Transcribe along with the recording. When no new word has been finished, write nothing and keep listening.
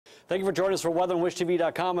Thank you for joining us for Weather on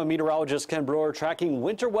WishTV.com. I'm meteorologist Ken Brewer, tracking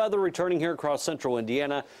winter weather returning here across central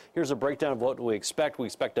Indiana. Here's a breakdown of what we expect. We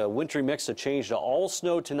expect a wintry mix to change to all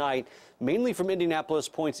snow tonight, mainly from Indianapolis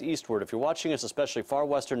points eastward. If you're watching us, especially far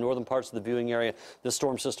western northern parts of the viewing area, this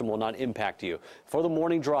storm system will not impact you. For the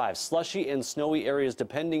morning drive, slushy and snowy areas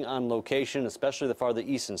depending on location, especially the farther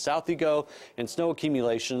east and south you go, and snow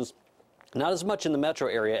accumulations. Not as much in the metro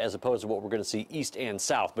area as opposed to what we're going to see east and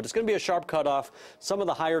south, but it's going to be a sharp cutoff. Some of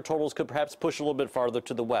the higher totals could perhaps push a little bit farther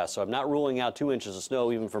to the west, so I'm not ruling out 2 inches of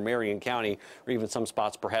snow even for Marion County, or even some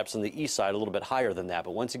spots perhaps in the east side a little bit higher than that.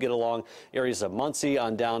 But once you get along areas of Muncie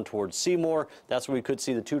on down towards Seymour, that's where we could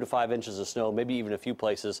see the 2 to 5 inches of snow, maybe even a few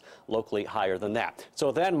places locally higher than that. So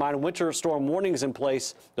with that in mind, winter storm warnings in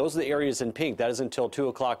place. Those are the areas in pink. That is until 2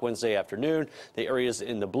 o'clock Wednesday afternoon. The areas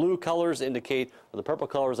in the blue colors indicate, or the purple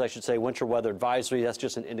colors I should say, winter weather advisory. That's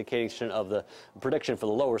just an indication of the prediction for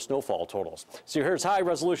the lower snowfall totals. So here's high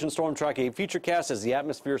resolution storm tracking futurecast as the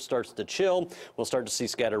atmosphere starts to chill. We'll start to see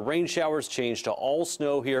scattered rain showers change to all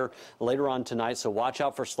snow here later on tonight. So watch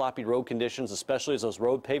out for sloppy road conditions, especially as those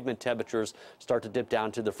road pavement temperatures start to dip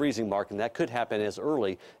down to the freezing mark, and that could happen as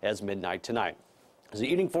early as midnight tonight. The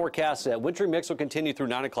evening forecast, wintry mix will continue through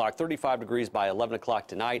 9 o'clock, 35 degrees by 11 o'clock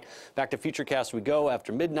tonight. Back to futurecast we go.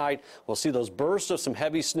 After midnight, we'll see those bursts of some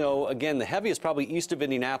heavy snow. Again, the heaviest probably east of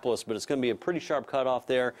Indianapolis, but it's going to be a pretty sharp cutoff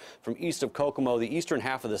there from east of Kokomo. The eastern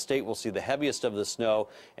half of the state will see the heaviest of the snow,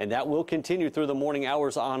 and that will continue through the morning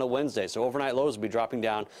hours on a Wednesday. So overnight lows will be dropping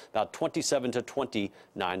down about 27 to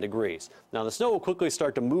 29 degrees. Now, the snow will quickly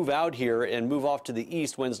start to move out here and move off to the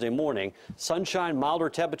east Wednesday morning. Sunshine, milder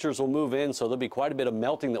temperatures will move in, so there'll be quite a bit of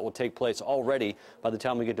melting that will take place already by the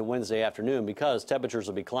time we get to Wednesday afternoon, because temperatures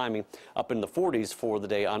will be climbing up in the 40s for the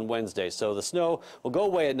day on Wednesday. So the snow will go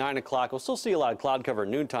away at 9 o'clock. We'll still see a lot of cloud cover at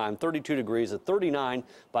noontime, 32 degrees at 39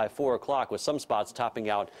 by 4 o'clock, with some spots topping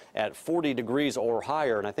out at 40 degrees or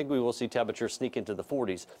higher. And I think we will see temperatures sneak into the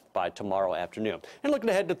 40s by tomorrow afternoon. And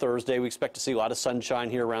looking ahead to Thursday, we expect to see a lot of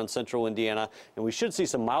sunshine here around central Indiana, and we should see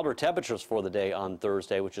some milder temperatures for the day on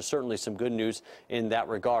Thursday, which is certainly some good news in that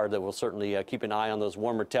regard. That we'll certainly keep an eye on those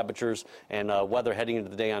warmer temperatures, and weather heading into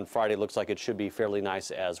the day on Friday looks like it should be fairly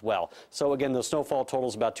nice as well. So again, the snowfall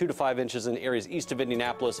totals about 2 to 5 inches in areas east of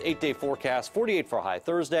Indianapolis. 8-day forecast, 48 for a high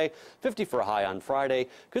Thursday, 50 for a high on Friday.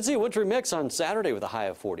 Could see a wintry mix on Saturday with a high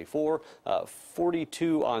of 44,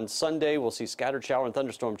 42 on Sunday. We'll see scattered shower and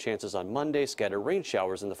thunderstorm chances on Monday, scattered rain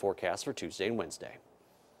showers in the forecast for Tuesday and Wednesday.